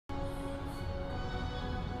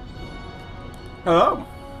Hello,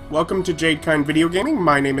 welcome to Jadekind Video Gaming.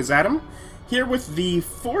 My name is Adam, here with the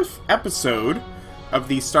 4th episode of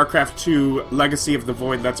the StarCraft II Legacy of the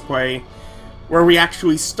Void Let's Play, where we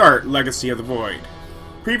actually start Legacy of the Void.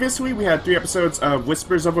 Previously, we had 3 episodes of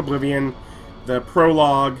Whispers of Oblivion, the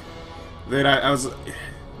prologue that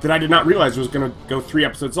I did not realize was going to go 3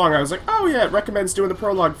 episodes long. I was like, oh yeah, it recommends doing the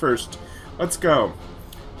prologue first. Let's go.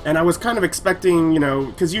 And I was kind of expecting,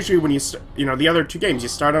 because usually when the other 2 games, you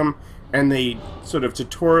start them and they sort of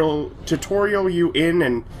tutorial you in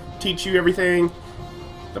and teach you everything.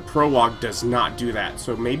 The prologue does not do that.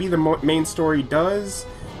 So maybe the main story does.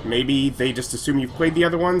 Maybe they just assume you've played the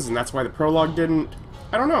other ones and that's why the prologue didn't.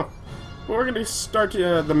 I don't know. But we're going to start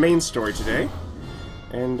the main story today.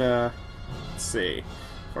 And, let's see.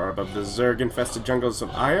 Far above the Zerg-infested jungles of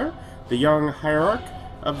Aiur, the young hierarch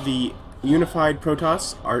of the unified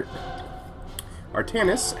Protoss,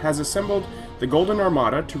 Artanis, has assembled the Golden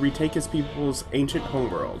Armada to retake his people's ancient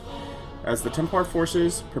homeworld. As the Templar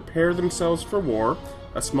forces prepare themselves for war,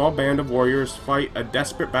 a small band of warriors fight a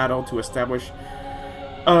desperate battle to establish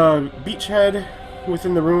a beachhead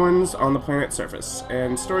within the ruins on the planet's surface.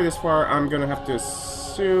 And story this far, I'm going to have to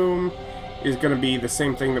assume, is going to be the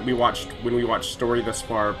same thing that we watched when we watched story this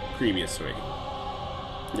far previously.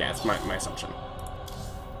 Yeah, it's my assumption.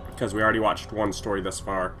 Because we already watched one story this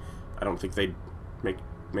far. I don't think they'd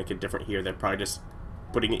make it different here. They're probably just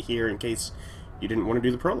putting it here in case you didn't want to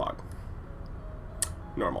do the prologue.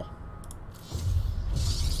 Normal.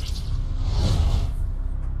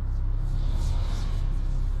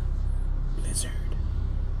 Blizzard.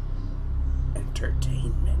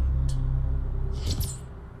 Entertainment.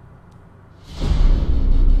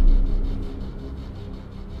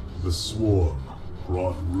 The swarm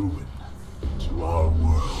brought ruin to our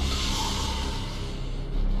world.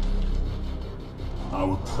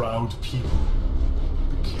 Our proud people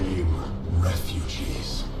became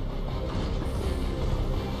refugees.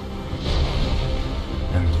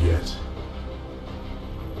 And yet,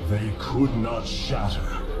 they could not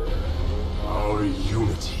shatter our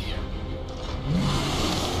unity.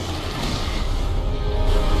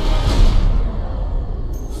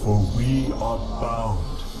 For we are bound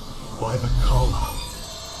by the Kala,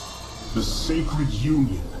 the sacred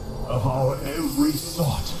union of our every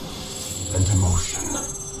thought and emotion.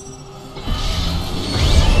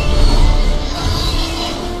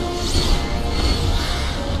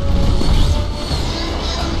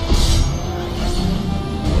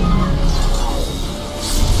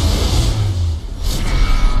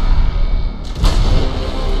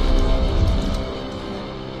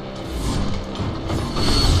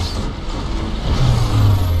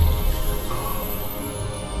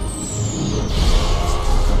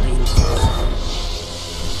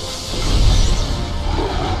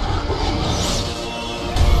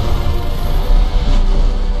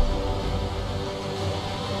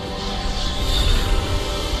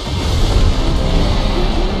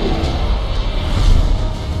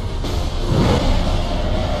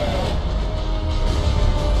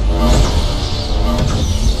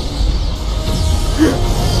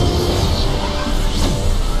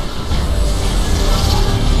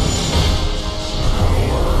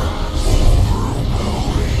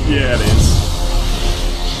 Yeah, it is.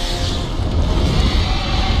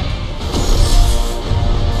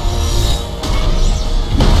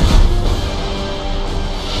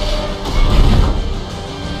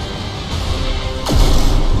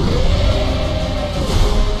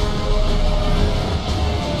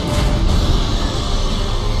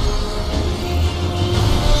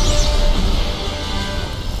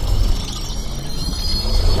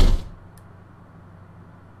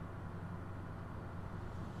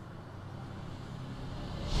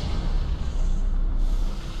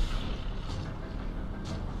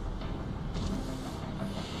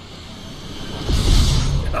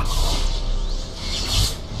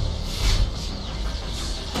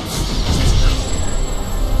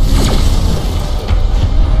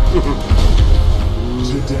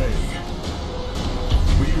 Today,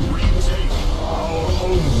 we retake our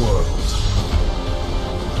homeworld,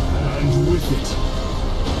 and with it,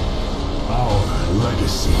 our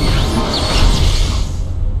legacy.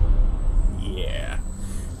 Yeah.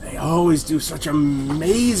 They always do such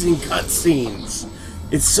amazing cutscenes.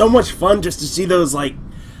 It's so much fun just to see those, like,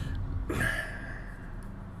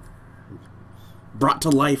 brought to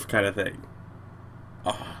life kind of thing.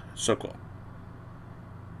 Oh, so cool.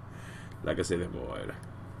 Legacy of the Void.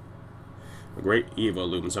 A great evil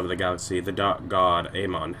looms over the galaxy. The dark god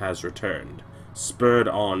Amon has returned. Spurred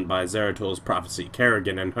on by Zeratul prophecy,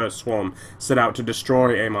 Kerrigan and her swarm set out to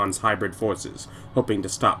destroy Amon's hybrid forces, hoping to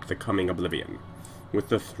stop the coming oblivion. With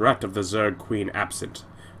the threat of the Zerg Queen absent,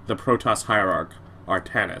 the Protoss hierarch,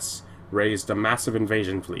 Artanis, raised a massive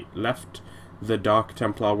invasion fleet, left the Dark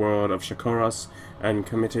Templar world of Shakuras, and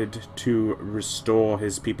committed to restore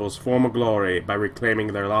his people's former glory by reclaiming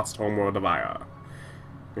their lost homeworld of Aiur.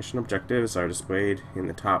 Mission objectives are displayed in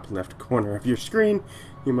the top left corner of your screen.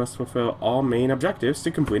 You must fulfill all main objectives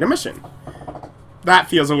to complete a mission. That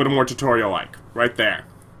feels a little more tutorial-like, right there.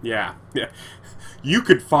 Yeah. You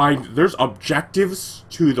could find, there's objectives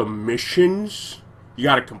to the missions. You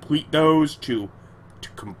gotta complete those to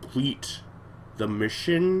complete the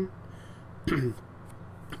mission.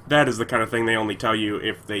 That is the kind of thing they only tell you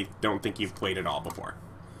if they don't think you've played it all before.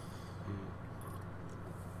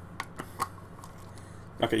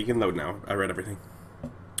 Okay, you can load now. I read everything.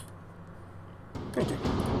 Thank you.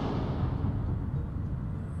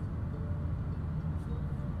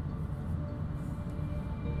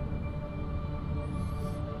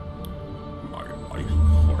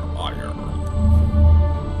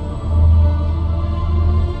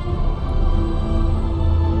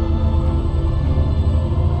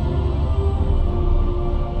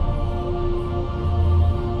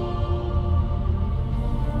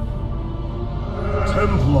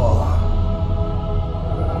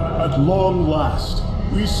 At long last,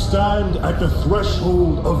 we stand at the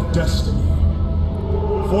threshold of destiny.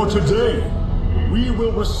 For today, we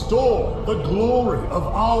will restore the glory of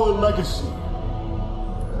our legacy.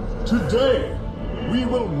 Today, we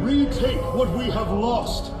will retake what we have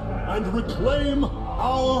lost and reclaim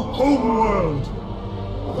our homeworld.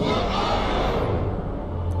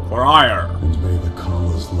 For Aiur. And may the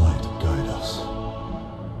Kala's light guide us.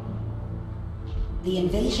 The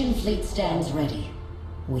invasion fleet stands ready.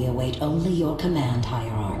 We await only your command,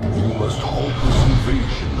 Hierarch. You must halt this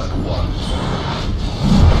invasion at once.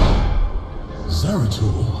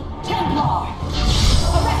 Zeratul! Templar!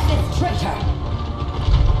 Arrest this traitor!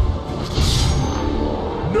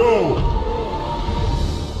 No!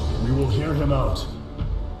 We will hear him out.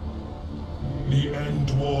 The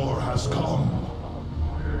end war has come.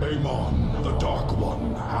 Amon, the Dark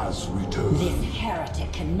One, has returned. This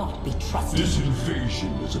heretic cannot be trusted. This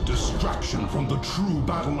invasion is a distraction from the true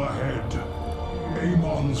battle ahead.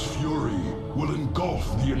 Amon's fury will engulf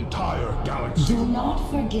the entire galaxy. Do not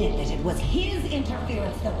forget that it was his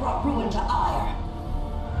interference that brought ruin to Aiur.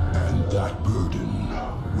 And that burden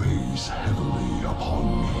weighs heavily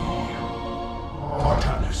upon me.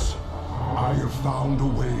 Artanis, I have found a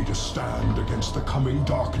way to stand against the coming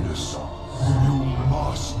darkness. You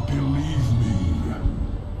must believe me.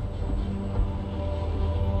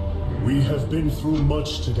 We have been through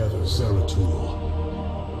much together, Zeratul.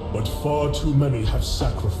 But far too many have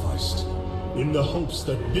sacrificed, in the hopes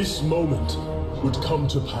that this moment would come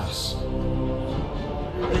to pass.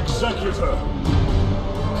 Executor!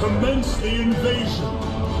 Commence the invasion!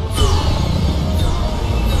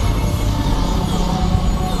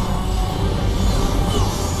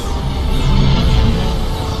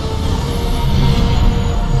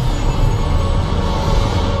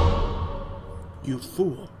 You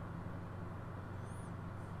fool.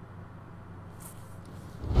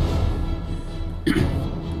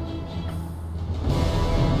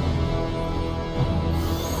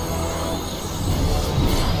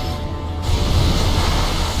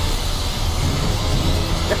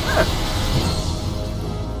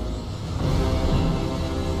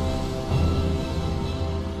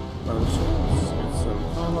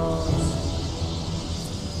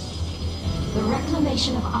 The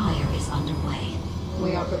reclamation of Aiur is underway.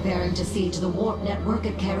 We are preparing to siege the warp network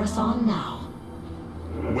at Karasan now.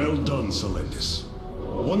 Well done, Selendis.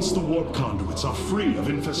 Once the warp conduits are free of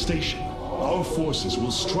infestation, our forces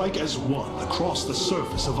will strike as one across the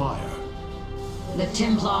surface of Aiur. The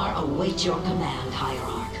Templar await your command,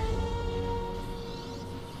 Hierarch.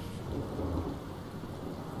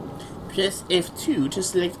 Press F2 to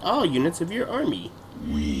select all units of your army.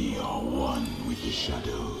 We are one with the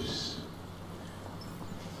shadows.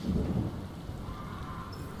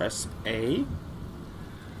 Press A.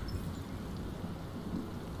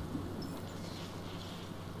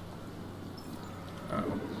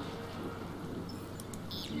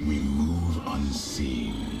 We move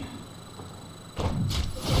unseen.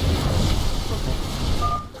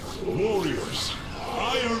 Warriors,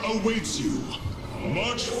 Aiur awaits you.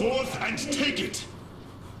 March forth and take it!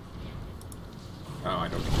 Oh, I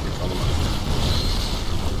don't get to control them.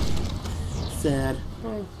 Sad.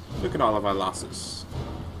 Oh, look at all of our losses.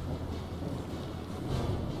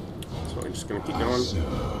 So we're just gonna keep going.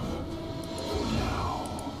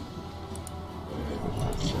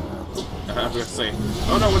 I was gonna say,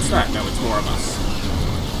 oh no, what's that? No, it's more of us.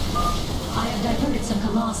 I have I diverted some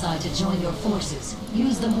colossi to join your forces.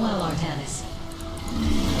 Use them well, Artanis.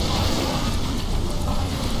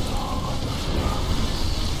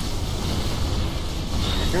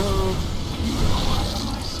 There we go.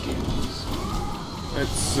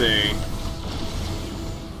 Let's see.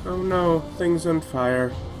 Oh no, things on fire.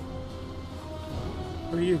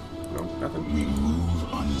 What are you? No, nothing. We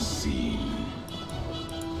move unseen.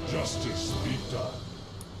 Justice be done.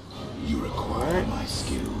 You require my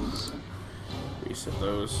skills. Reset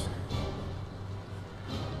those.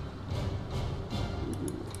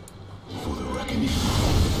 For the reckoning.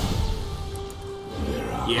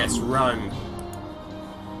 Yes, run.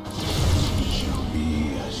 It shall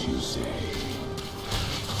be as you say.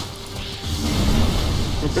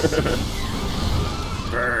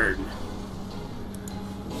 Burn.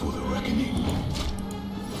 For the reckoning.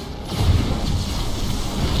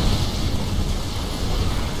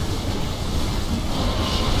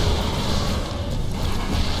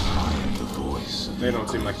 I am the voice of They don't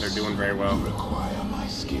seem like they're doing very well. You require my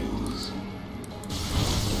skills.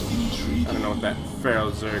 I don't know what that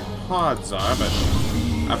Feral Zerg pods are, but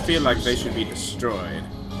I feel like they should be destroyed.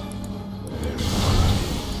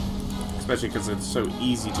 Especially because it's so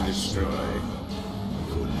easy to destroy.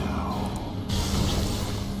 For now.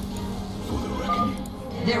 For the reckoning.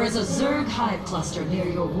 There is a Zerg hive cluster near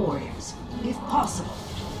your warriors. If possible,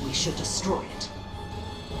 we should destroy it.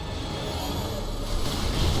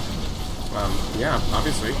 Yeah,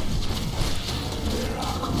 obviously.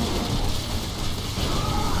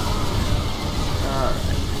 Alright.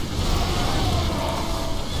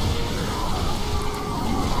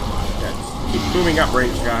 Yeah, just keep moving up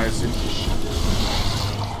range, guys.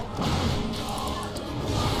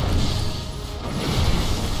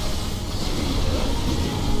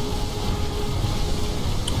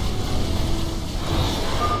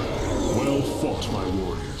 Well fought, my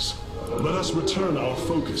warriors. Let us return our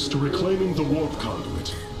focus to reclaiming the warp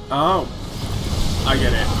conduit. Oh. I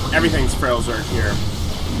get it. Everything's Feral Zerg here.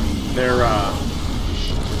 They're,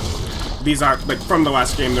 these are, like, from the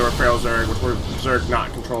last game, there were Feral Zerg, which were Zerg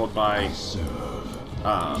not controlled by,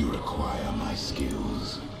 You require my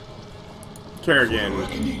skills.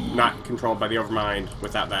 Kerrigan, not controlled by the Overmind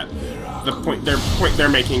without that. The point they're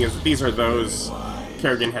making is that these are those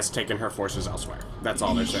Kerrigan has taken her forces elsewhere. That's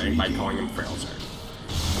all they're saying by calling them Feral Zerg.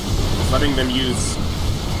 Just letting them use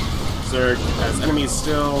Zerg as enemies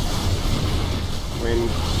still, when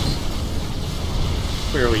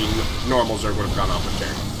clearly normal Zerg would have gone off with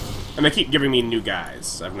Kerrigan. And they keep giving me new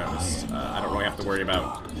guys, I've noticed. I don't really have to worry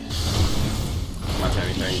about much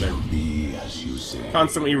anything. They're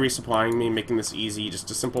constantly resupplying me, making this easy,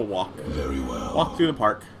 just a simple walk. Very well. Walk through the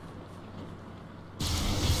park.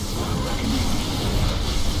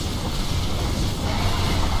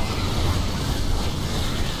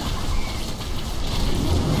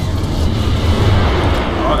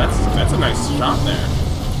 Oh, that's a nice shot there.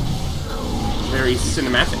 Very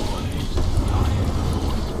cinematic.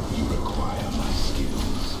 You require my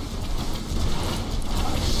skills.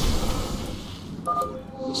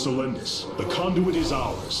 Selendis, the conduit is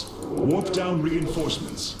ours. Warp down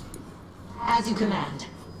reinforcements. As you command.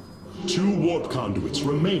 2 warp conduits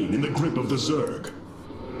remain in the grip of the Zerg.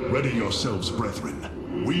 Ready yourselves,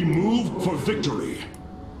 brethren. We move for victory.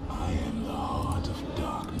 I am the heart of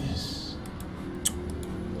darkness.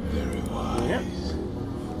 Very wise. Yep.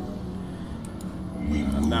 We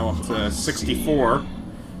I'm now up to 64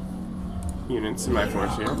 units in my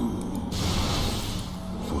force here.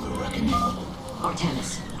 for the reckoning.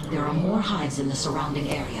 Artanis, there are more hives in the surrounding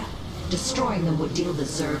area. Destroying them would deal the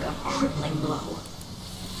Zerg a crippling blow.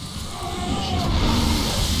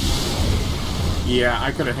 Yeah,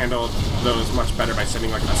 I could have handled those much better by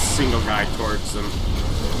sending like a single guy towards them.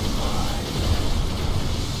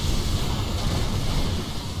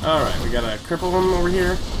 Alright, we gotta cripple him over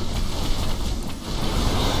here.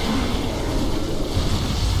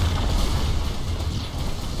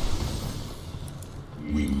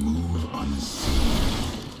 We move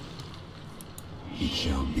unseen. It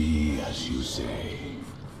shall be as you say.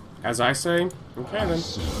 As I say? Okay then.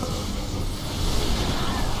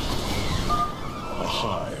 A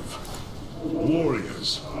hive.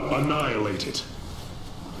 Warriors, annihilate it.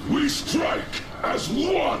 We strike as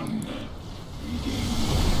one!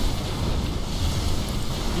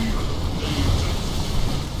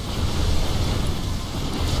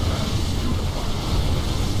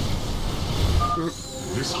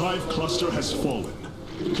 This hive cluster has fallen.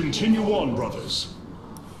 Continue on, brothers.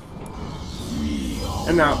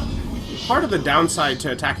 And now, part of the downside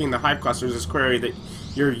to attacking the hive clusters is clearly that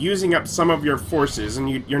you're using up some of your forces, and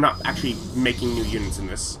you're not actually making new units in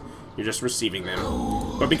this. You're just receiving them.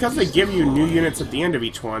 But because they give you new units at the end of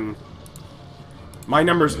each one, my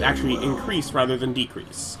numbers actually increase rather than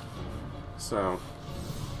decrease. So...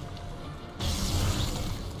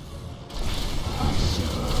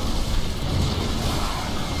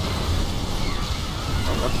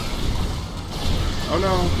 Oh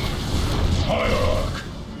no. Hierarch,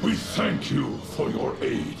 we thank you for your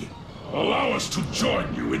aid. Allow us to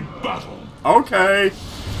join you in battle. Okay.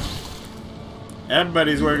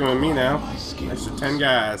 Everybody's working with me now. Extra 10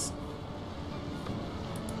 guys.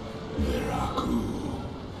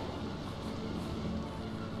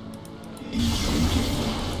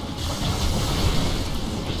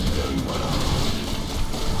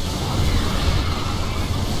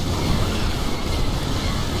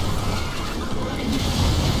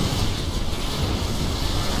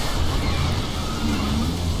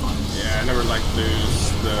 I never liked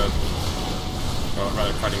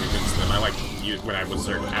rather fighting against them. I like when I was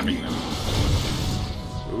having them.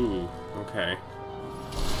 Ooh, okay.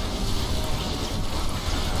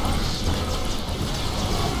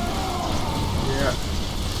 Yeah.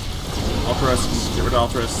 Ultras, get rid of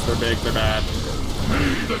Ultras. They're big, they're bad.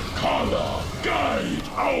 May the Kala guide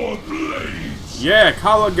our blades! Yeah,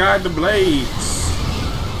 Kala guide the blades!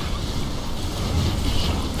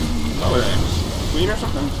 What was that? Queen or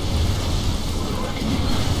something?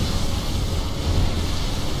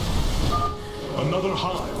 Another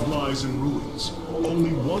hive lies in ruins.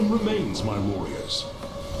 Only one remains, my warriors.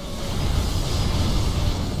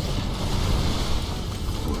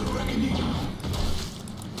 For the reckoning.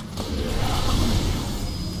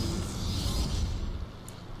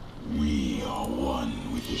 We are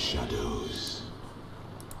one with the shadows.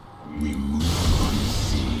 We move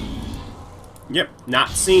unseen. Yep, not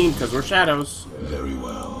seen because we're shadows. Very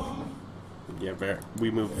well. Yeah, we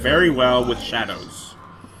move very well with shadows.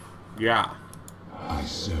 Yeah. I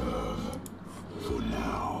serve for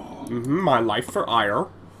now. My life for Aiur.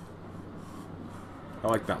 I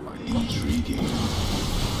like that line. Intriguing.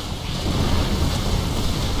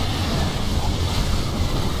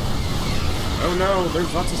 Oh no,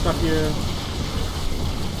 there's lots of stuff here.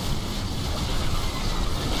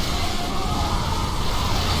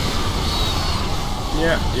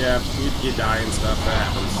 Yeah, you die and stuff, that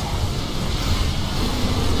happens.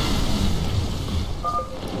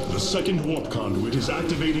 The second warp conduit is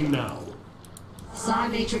activating now. Psi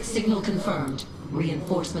Matrix signal confirmed.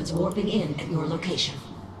 Reinforcements warping in at your location.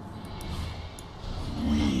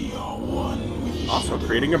 We are one with the Also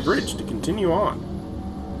creating a bridge to continue on.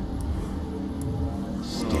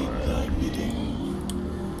 State thy bidding.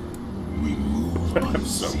 We move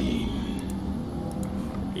unseen.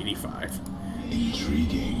 85.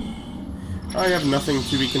 Intriguing. I have nothing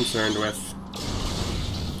to be concerned with.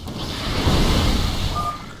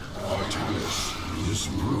 This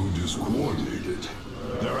brood is coordinated.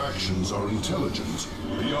 Their actions are intelligent,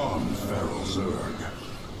 beyond Feral Zerg.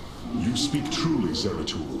 You speak truly,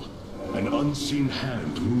 Zeratul. An unseen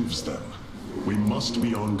hand moves them. We must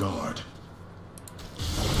be on guard.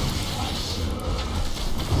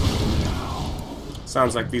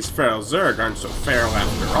 Sounds like these feral Zerg aren't so feral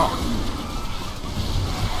after all.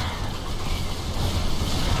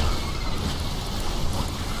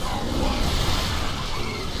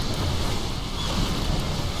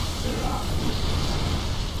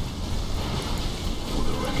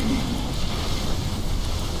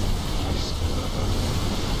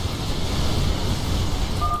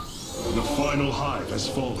 The final hive has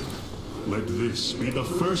fallen. Let this be the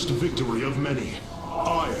first victory of many.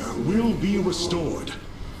 Aiur will be restored.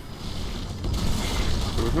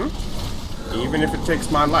 Even if it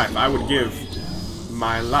takes my life, I would give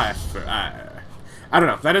my life for Aiur. I don't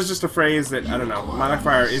know. That is just a phrase that, I don't know. My life for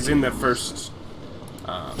Aiur is in the first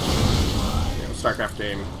StarCraft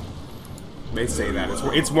game. They say that.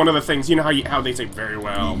 It's one of the things, you know how they say very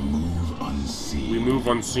well. We move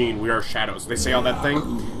unseen. We are shadows. They say all that thing.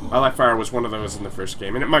 My life for Aiur was one of those in the first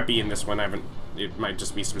game, and it might be in this one. I haven't. It might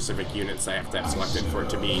just be specific units I have to have selected for it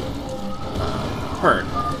to be heard.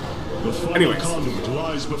 The final Anyways, conduit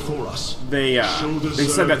lies before us. they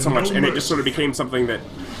said that so much, and it just sort of became something that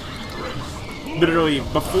literally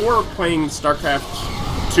before playing StarCraft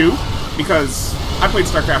II, because I played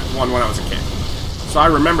StarCraft 1 when I was a kid, so I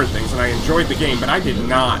remembered things and I enjoyed the game, but I did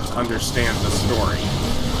not understand the story.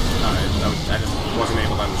 I just wasn't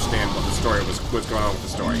able to understand what the story was going on with the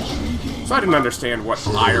story. So I didn't understand what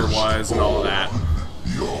Aiur was and all of that.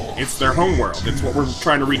 It's their homeworld. It's what we're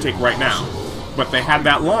trying to retake right now. But they had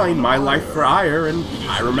that line, my life for Aiur, and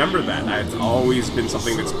I remember that. It's always been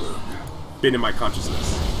something that's been in my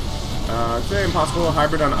consciousness. Okay, impossible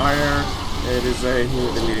hybrid on Aiur. It is a...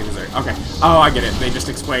 The meeting is there. Okay. Oh, I get it. They just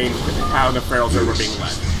explained how the Ferals were being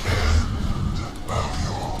led.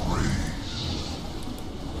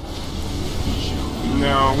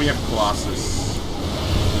 No, we have Colossus.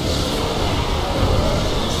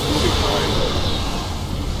 We'll be fine.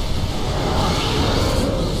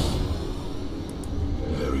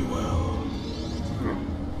 Very well.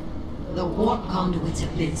 The warp conduits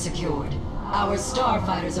have been secured. Our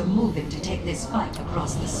starfighters are moving to take this fight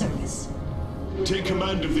across the surface. Take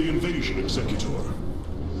command of the invasion, Executor.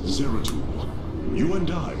 Zeratul, you and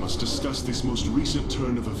I must discuss this most recent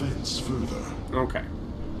turn of events further. Okay.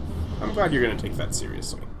 I'm glad you're going to take that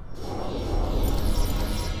seriously.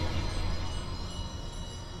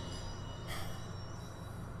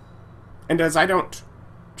 And as I don't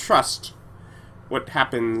trust what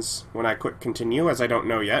happens when I click continue, as I don't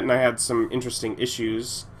know yet, and I had some interesting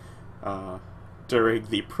issues during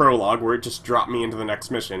the prologue where it just dropped me into the next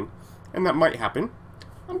mission, and that might happen,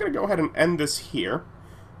 I'm going to go ahead and end this here,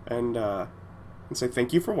 and say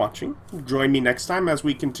thank you for watching. Join me next time as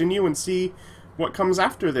we continue and see what comes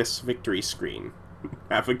after this victory screen.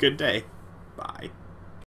 Have a good day.